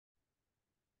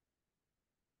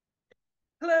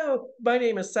Hello, my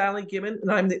name is Sally Gibbon,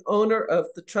 and I'm the owner of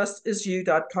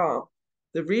thetrustisyou.com.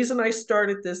 The reason I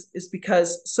started this is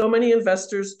because so many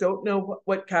investors don't know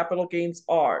what capital gains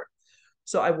are.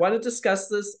 So I want to discuss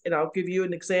this, and I'll give you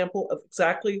an example of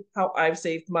exactly how I've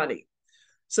saved money.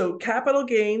 So capital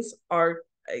gains are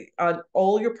on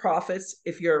all your profits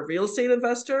if you're a real estate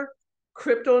investor,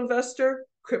 crypto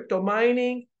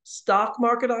mining, stock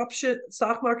market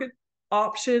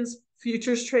options,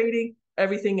 futures trading,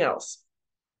 everything else.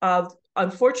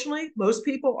 Unfortunately, most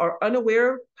people are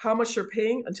unaware how much they're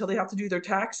paying until they have to do their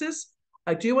taxes.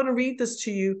 I do want to read this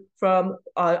to you from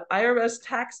IRS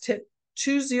tax tip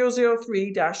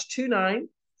 2003-29,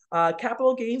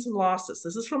 capital gains and losses.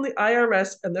 This is from the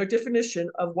IRS and their definition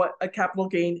of what a capital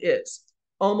gain is.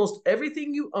 Almost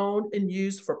everything you own and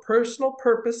use for personal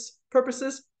purposes,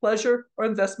 pleasure, or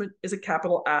investment is a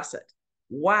capital asset.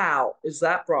 Wow, is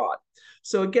that broad?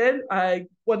 So again, I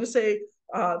want to say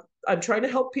I'm trying to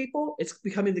help people. It's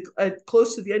becoming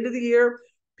close to the end of the year.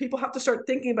 People have to start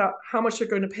thinking about how much they're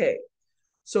going to pay.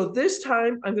 So this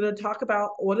time, I'm going to talk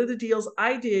about one of the deals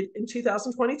I did in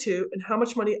 2022 and how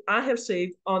much money I have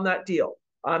saved on that deal.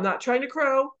 I'm not trying to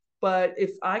crow, but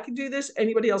if I can do this,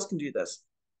 anybody else can do this.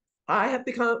 I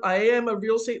am a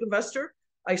real estate investor.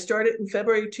 I started in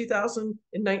February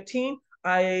 2019.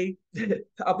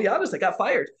 I'll be honest, I got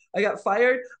fired. I got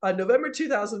fired on November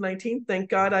 2019. Thank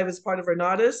God I was part of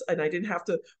Renatus and I didn't have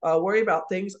to worry about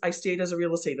things. I stayed as a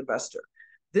real estate investor.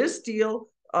 This deal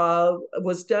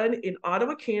was done in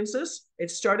Ottawa, Kansas. It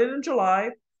started in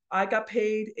July. I got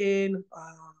paid in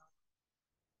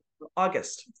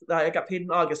August. I got paid in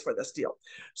August for this deal.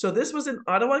 So this was in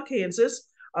Ottawa, Kansas.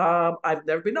 I've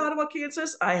never been to Ottawa,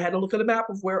 Kansas. I had to look at a map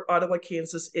of where Ottawa,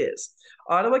 Kansas is.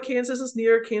 Ottawa, Kansas is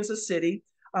near Kansas City.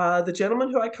 The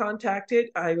gentleman who I contacted,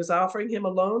 I was offering him a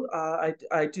loan. I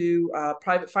do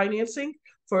private financing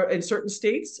for in certain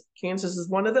states. Kansas is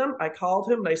one of them. I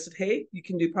called him and I said, "Hey, you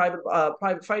can do private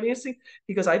financing."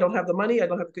 He goes, "I don't have the money. I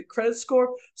don't have a good credit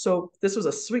score." So this was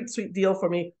a sweet deal for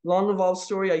me. Long involved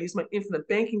story. I used my infinite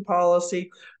banking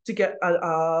policy to get an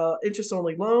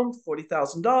interest-only loan,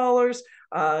 $40,000.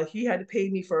 He had to pay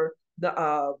me for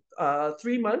the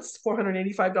 3 months,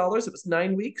 $485. It was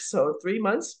 9 weeks, so 3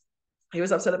 months. He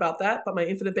was upset about that, but my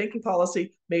infinite banking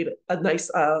policy made a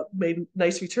nice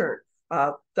return.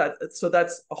 So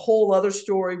that's a whole other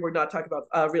story. We're not talking about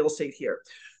real estate here.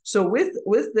 So with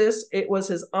this, it was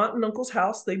his aunt and uncle's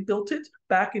house. They built it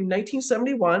back in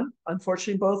 1971.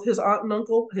 Unfortunately, both his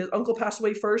uncle passed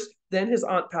away first, then his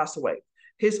aunt passed away.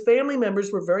 His family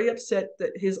members were very upset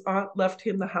that his aunt left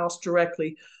him the house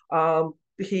directly.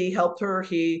 He helped her.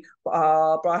 He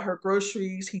brought her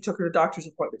groceries. He took her to doctor's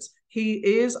appointments. He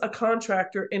is a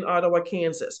contractor in Ottawa,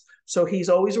 Kansas. So he's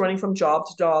always running from job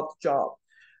to job to job.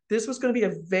 This was going to be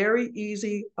a very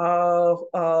easy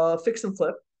fix and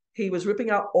flip. He was ripping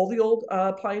out all the old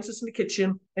appliances in the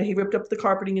kitchen, and he ripped up the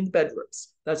carpeting in the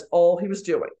bedrooms. That's all he was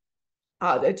doing.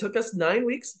 It took us 9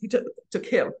 weeks. Took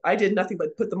him. I did nothing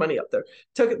but put the money up there.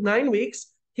 Took 9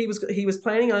 weeks. He was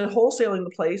planning on wholesaling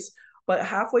the place, but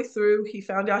halfway through, he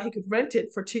found out he could rent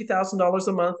it for $2,000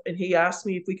 a month, and he asked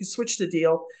me if we could switch the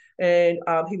deal. And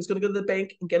he was going to go to the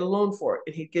bank and get a loan for it,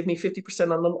 and he'd give me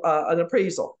 50% on an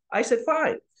appraisal. I said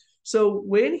fine. So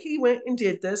when he went and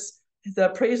did this, the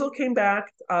appraisal came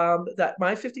back that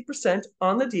my 50%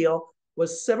 on the deal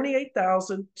was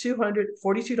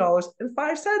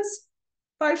 $78,242.05.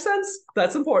 5 cents.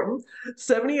 That's important.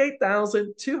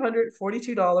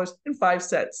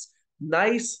 $78,242.05.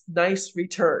 Nice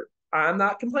return. I'm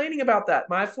not complaining about that.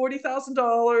 My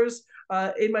 $40,000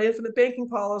 in my infinite banking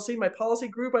policy, my policy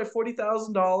grew by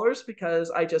 $40,000 because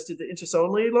I just did the interest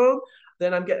only loan.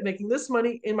 Then I'm making this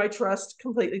money in my trust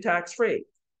completely tax free.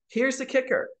 Here's the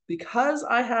kicker: because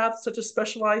I have such a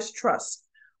specialized trust,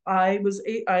 I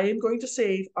am going to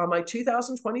save on my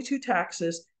 2022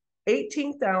 taxes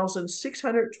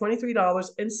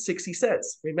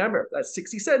 $18,623.60. Remember, that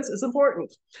 60 cents is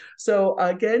important. So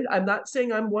again, I'm not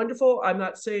saying I'm wonderful. I'm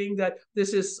not saying that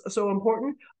this is so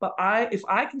important, but if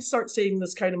I can start saving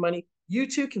this kind of money, you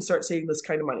too can start saving this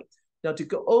kind of money. Now, to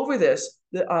go over this,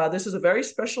 this is a very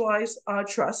specialized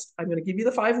trust. I'm going to give you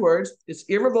the 5 words. It's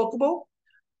irrevocable,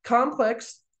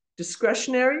 complex,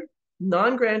 discretionary,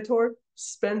 non-grantor,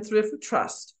 spendthrift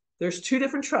trust. There's 2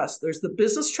 different trusts. There's the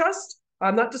business trust.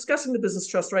 I'm not discussing the business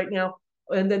trust right now.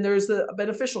 And then there's the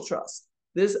beneficial trust.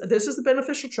 This is the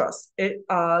beneficial trust. It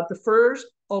defers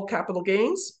all capital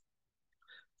gains,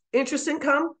 interest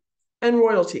income, and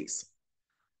royalties.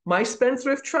 My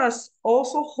Spendthrift Trust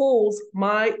also holds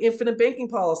my infinite banking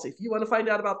policy. If you want to find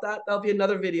out about that, that'll be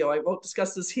another video. I won't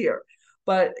discuss this here.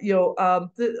 but I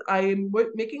am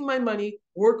making my money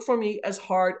work for me as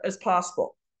hard as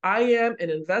possible. I am an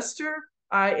investor.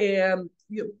 I am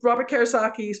Robert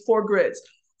Kiyosaki's four grids.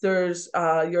 There's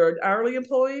you're an hourly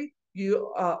employee.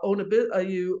 You own a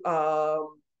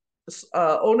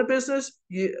business.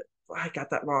 I got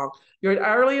that wrong. You're an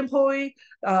hourly employee,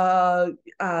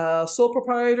 sole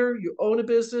proprietor. You own a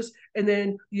business, and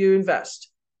then you invest.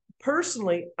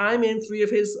 Personally, I'm in three of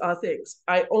his things.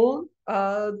 I own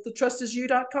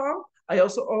thetrustisyou.com. I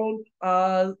also own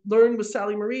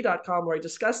learnwithsallymarie.com, where I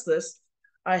discuss this.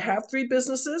 I have three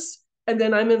businesses, and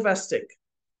then I'm investing.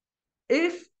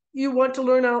 If you want to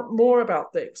learn out more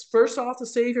about things, first off, to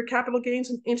save your capital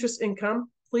gains and interest income,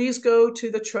 please go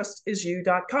to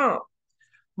thetrustisyou.com.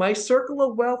 My circle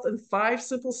of wealth in 5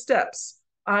 simple steps.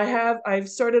 I've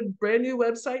started a brand new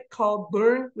website called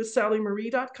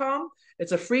learnwithsallymarie.com.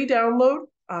 It's a free download.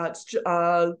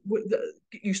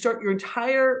 You start your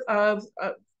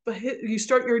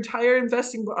entire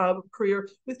investing career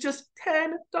with just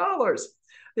 $10.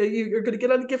 You're going to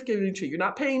get on the gift giving tree. You're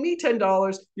not paying me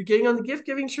 $10. You're getting on the gift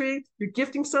giving tree. You're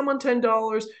gifting someone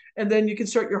 $10, and then you can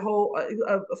start your whole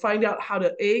find out how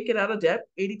to get out of debt.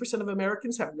 80% of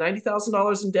Americans have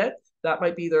 $90,000 in debt. That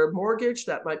might be their mortgage.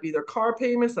 That might be their car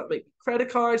payments. That might be credit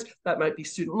cards. That might be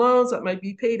student loans. That might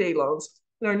be payday loans.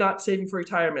 And are not saving for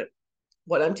retirement.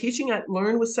 What I'm teaching at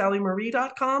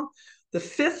learnwithsallymarie.com, the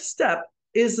 5th step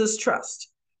is this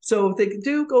trust. So they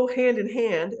do go hand in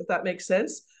hand, if that makes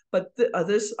sense. But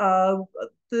this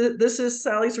is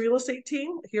Sally's real estate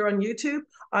team here on YouTube.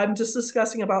 I'm just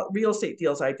discussing about real estate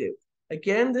deals I do.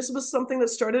 Again, this was something that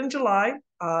started in July.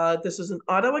 This is in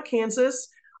Ottawa, Kansas.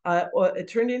 It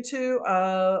turned into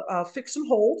a fix and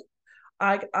hold.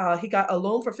 He got a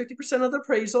loan for 50% of the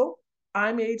appraisal.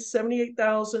 I made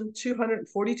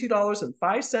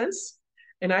 $78,242.05,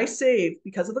 and I saved,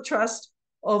 because of the trust,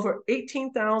 over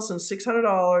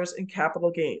 $18,600 in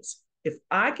capital gains. If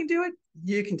I can do it,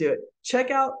 you can do it. Check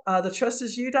out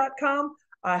thetrustisyou.com.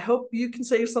 I hope you can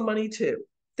save some money too.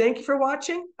 Thank you for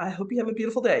watching. I hope you have a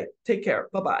beautiful day. Take care.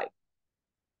 Bye-bye.